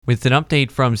With an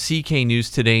update from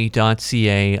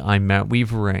cknewstoday.ca, I'm Matt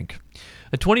Weaverink.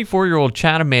 A 24-year-old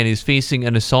Chatham man is facing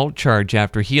an assault charge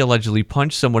after he allegedly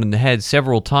punched someone in the head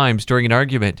several times during an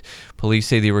argument. Police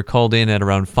say they were called in at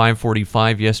around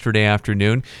 5:45 yesterday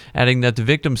afternoon, adding that the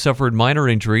victim suffered minor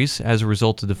injuries as a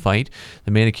result of the fight.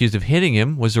 The man accused of hitting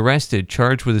him was arrested,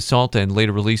 charged with assault, and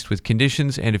later released with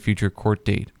conditions and a future court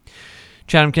date.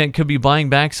 Chatham-Kent could be buying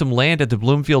back some land at the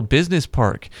Bloomfield Business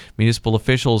Park. Municipal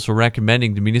officials are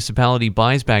recommending the municipality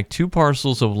buys back 2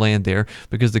 parcels of land there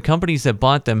because the companies that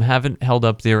bought them haven't held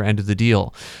up their end of the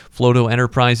deal. Floto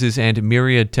Enterprises and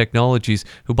Myriad Technologies,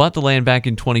 who bought the land back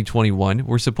in 2021,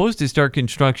 were supposed to start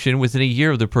construction within a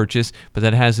year of the purchase, but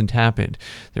that hasn't happened.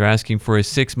 They're asking for a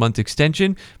 6-month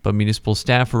extension, but municipal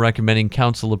staff are recommending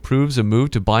council approves a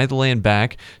move to buy the land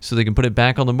back so they can put it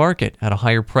back on the market at a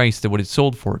higher price than what it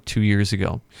sold for 2 years ago.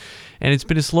 And it's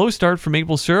been a slow start for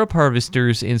maple syrup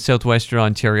harvesters in southwestern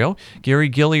Ontario.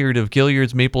 Gary Gilliard of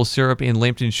Gilliard's Maple Syrup in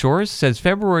Lambton Shores says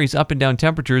February's up and down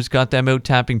temperatures got them out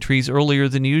tapping trees earlier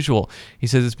than usual. He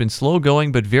says it's been slow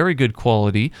going but very good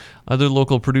quality. Other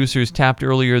local producers tapped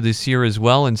earlier this year as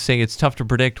well and say it's tough to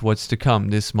predict what's to come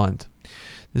this month.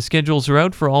 The schedules are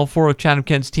out for all 4 of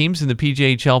Chatham-Kent's teams in the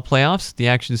PJHL playoffs. The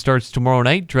action starts tomorrow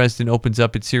night. Dresden opens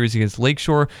up its series against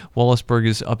Lakeshore. Wallaceburg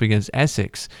is up against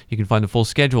Essex. You can find the full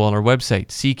schedule on our website,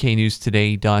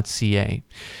 cknewstoday.ca.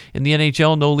 In the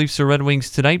NHL, no Leafs or Red Wings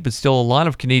tonight, but still a lot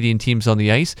of Canadian teams on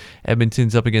the ice.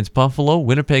 Edmonton's up against Buffalo.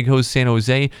 Winnipeg hosts San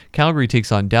Jose. Calgary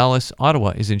takes on Dallas.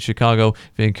 Ottawa is in Chicago.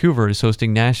 Vancouver is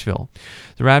hosting Nashville.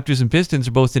 The Raptors and Pistons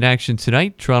are both in action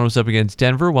tonight. Toronto's up against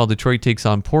Denver, while Detroit takes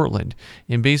on Portland.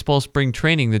 In baseball spring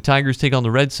training, the Tigers take on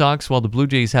the Red Sox while the Blue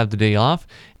Jays have the day off.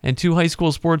 And 2 high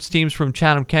school sports teams from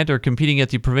Chatham-Kent are competing at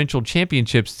the provincial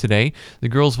championships today. The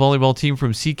girls volleyball team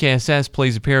from CKSS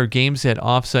plays a pair of games at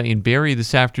OFSA in Barrie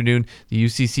this afternoon. The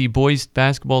UCC boys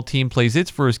basketball team plays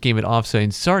its first game at OFSA in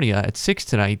Sarnia at 6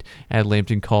 tonight at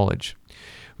Lambton College.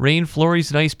 Rain,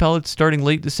 flurries, and ice pellets starting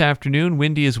late this afternoon.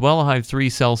 Windy as well, a high of 3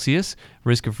 Celsius.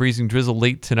 Risk of freezing drizzle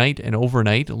late tonight and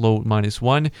overnight, low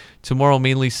 -1. Tomorrow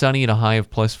mainly sunny and a high of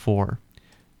 +4.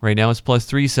 Right now it's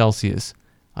 +3 Celsius.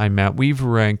 I'm Matt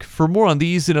Weaverink. For more on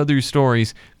these and other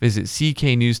stories, visit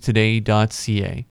cknewstoday.ca.